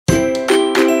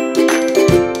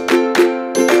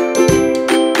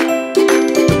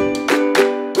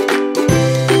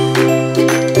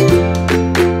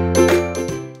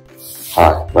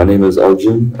My name is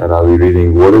Arjun and I'll be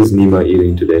reading What is Neema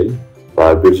Eating Today by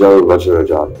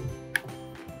Arjun.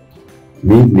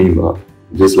 Meet Neema.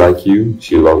 Just like you,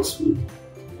 she loves food,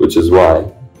 which is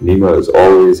why Neema is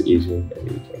always eating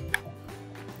and eating.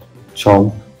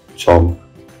 Chomp, chomp,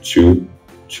 chew,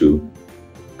 chew.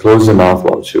 Close your mouth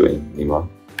while chewing, Neema.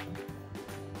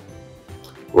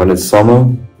 When it's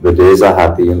summer, the days are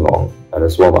happy and long, and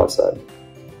it's warm outside.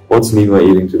 What's Neema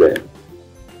eating today?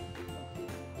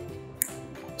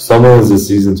 Summer is the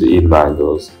season to eat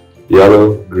mangoes,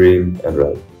 yellow, green, and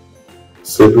red.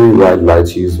 Slippery white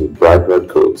lychees with bright red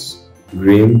coats,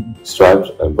 green,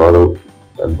 striped, and butter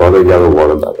yellow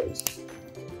watermelons.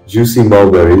 Juicy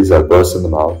mulberries that burst in the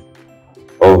mouth.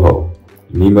 Oh ho,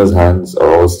 Neema's hands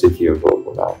are all sticky and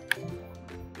purple now.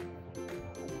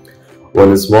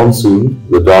 When it's monsoon,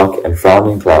 the dark and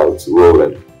frowning clouds roll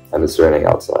in, and it's raining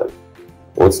outside.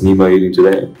 What's Neema eating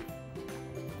today?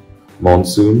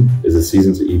 Monsoon is a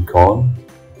season to eat corn,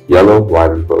 yellow, white,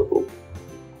 and purple.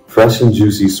 Fresh and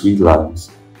juicy sweet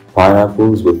limes,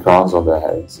 pineapples with crowns on their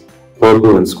heads,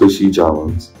 purple and squishy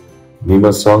jamuns.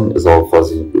 Neema's tongue is all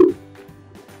fuzzy and blue.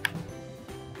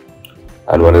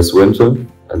 And when it's winter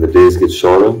and the days get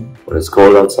shorter, when it's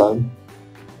cold outside,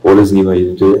 what is Neema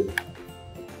eating today?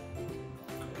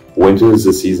 Winter is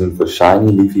the season for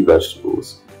shiny leafy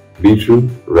vegetables. Beetroot,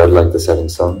 red like the setting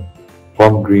sun,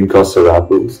 plump green custard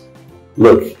apples.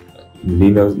 Look,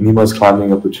 Neema's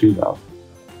climbing up a tree now.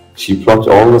 She plucked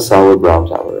all the sour brown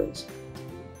tamarinds.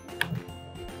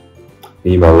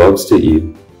 Neema loves to eat,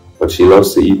 but she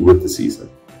loves to eat with the season.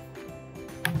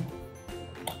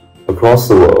 Across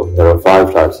the world, there are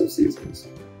 5 types of seasons: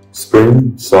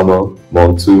 spring, summer,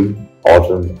 monsoon,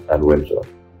 autumn, and winter.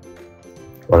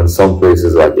 But in some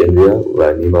places like India,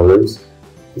 where Neema lives,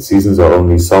 the seasons are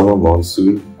only summer,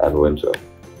 monsoon, and winter.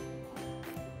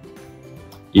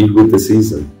 Eat with the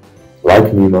season. Like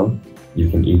Neema, you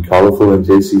can eat colorful and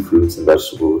tasty fruits and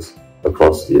vegetables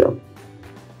across the year.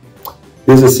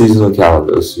 Here's a seasonal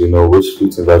calendar so you know which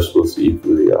fruits and vegetables to eat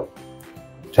through the year.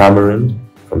 Tamarind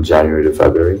from January to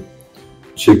February,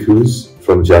 chickoos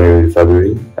from January to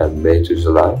February and May to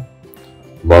July,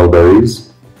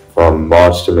 mulberries from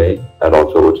March to May and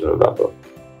October to November,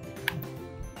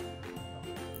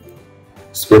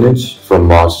 spinach from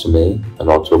March to May and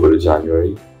October to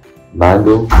January,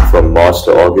 mango from March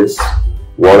to August,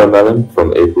 watermelon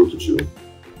from April to June,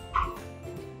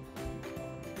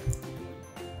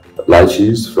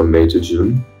 lychees from May to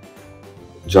June,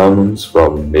 jamuns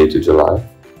from May to July,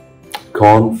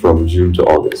 corn from June to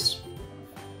August,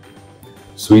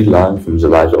 sweet lime from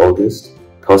July to August,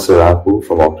 custard apple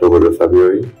from October to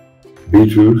February,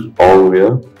 beetroot all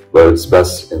year, but it's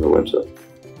best in the winter.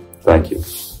 Thank you.